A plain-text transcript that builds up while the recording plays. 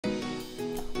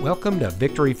Welcome to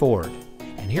Victory Ford,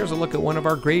 and here's a look at one of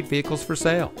our great vehicles for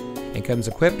sale, and comes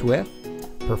equipped with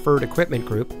Preferred Equipment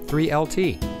Group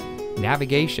 3LT,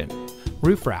 navigation,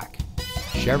 roof rack,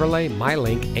 Chevrolet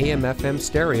MyLink AM/FM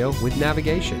stereo with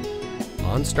navigation,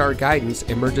 OnStar guidance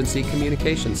emergency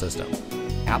communication system,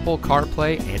 Apple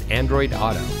CarPlay and Android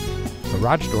Auto,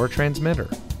 garage door transmitter,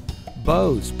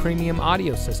 Bose premium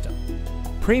audio system,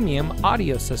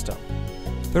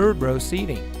 third row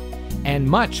seating, and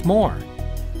much more.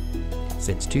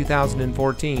 Since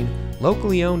 2014,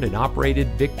 locally owned and operated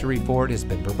Victory Ford has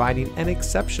been providing an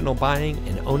exceptional buying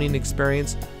and owning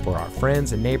experience for our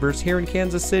friends and neighbors here in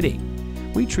Kansas City.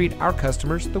 We treat our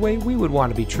customers the way we would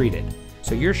want to be treated,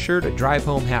 so you're sure to drive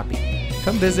home happy.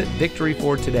 Come visit Victory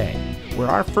Ford today, where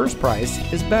our first price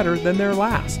is better than their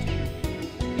last.